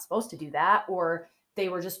 I'm not supposed to do that, or they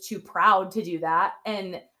were just too proud to do that.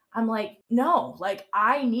 And I'm like, no, like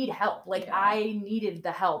I need help. Like I needed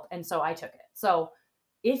the help. And so I took it. So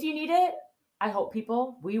if you need it, I hope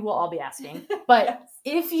we will all be asking, but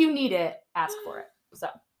if you need it, ask for it. So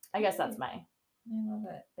I guess that's my love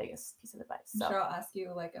it. biggest piece of advice. I'm so sure I'll ask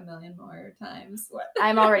you like a million more times.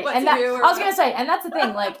 I'm already, and I was going to say, and that's the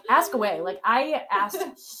thing, like ask away. Like I asked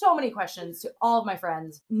so many questions to all of my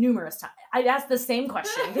friends numerous times. I'd ask the same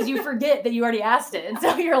question because you forget that you already asked it. And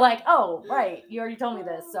so you're like, oh, right. You already told me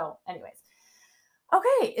this. So anyways.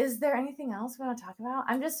 Okay. Is there anything else we want to talk about?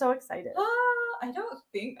 I'm just so excited. I don't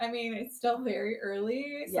think, I mean, it's still very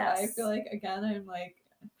early. So I feel like, again, I'm like,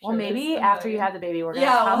 well, maybe after you have the baby, we're going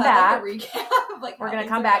to come back. Like a recap of, like, we're going to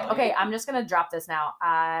come back. Okay, I'm just going to drop this now.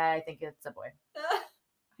 I think it's a boy.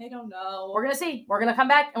 I don't know. We're going to see. We're going to come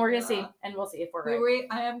back and we're going to see. And we'll see if we're right. Wait,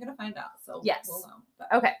 I am going to find out. So yes. We'll know.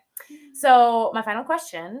 But. Okay. So my final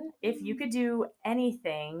question, if you could do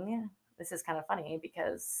anything, this is kind of funny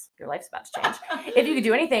because your life's about to change. If you could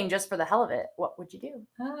do anything just for the hell of it, what would you do?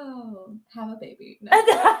 Oh, have a baby. No.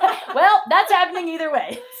 Well, that's happening either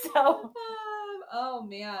way. So. Oh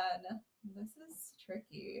man, this is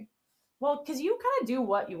tricky. Well, because you kind of do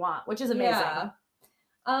what you want, which is amazing. Yeah.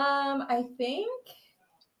 I think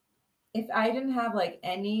if I didn't have like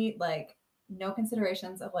any like no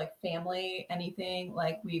considerations of like family, anything,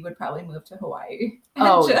 like we would probably move to Hawaii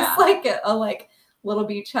and just like get a like little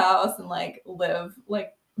beach house and like live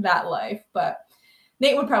like that life. But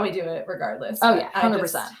Nate would probably do it regardless. Oh yeah,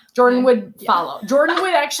 100%. Jordan would follow. Jordan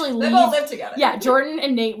would actually leave. They both live together. Yeah, Jordan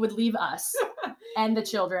and Nate would leave us and the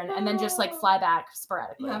children, and then just like fly back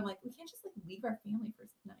sporadically. Yeah, I'm like, we can't just like leave our family for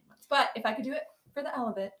 9 months. But if I could do it for the hell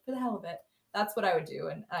of it, that's what I would do.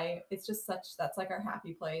 And it's just that's like our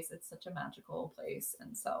happy place. It's such a magical place.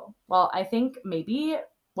 And so. Well, I think maybe.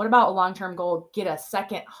 What about a long-term goal? Get a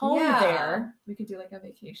second home there. We could do like a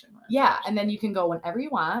vacation one. Yeah, and then you can go whenever you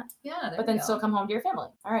want. Yeah, but then still come home to your family.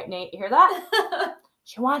 All right, Nate, you hear that?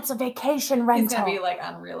 She wants a vacation rental. He's gonna be like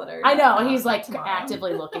on Realtor. I know, he's like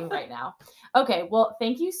actively looking right now. Okay, well,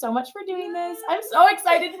 thank you so much for doing this. I'm so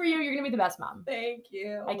excited for you. You're gonna be the best mom. Thank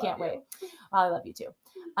you. I can't wait. I love you too.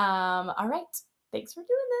 All right. Thanks for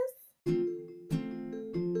doing this.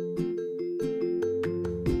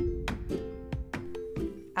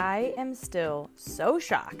 I am still so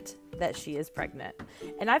shocked that she is pregnant,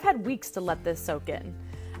 and I've had weeks to let this soak in.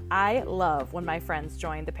 I love when my friends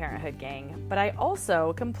join the parenthood gang, but I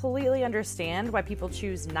also completely understand why people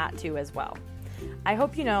choose not to as well. I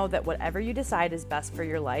hope you know that whatever you decide is best for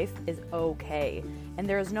your life is okay, and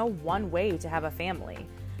there is no one way to have a family.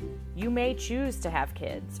 You may choose to have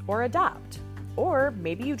kids or adopt, or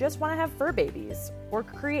maybe you just want to have fur babies, or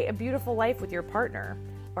create a beautiful life with your partner,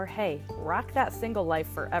 or hey, rock that single life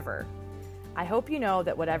forever. I hope you know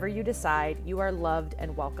that whatever you decide, you are loved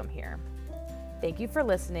and welcome here. Thank you for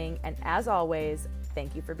listening, and as always,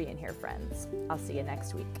 thank you for being here, friends. I'll see you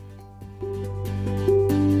next week.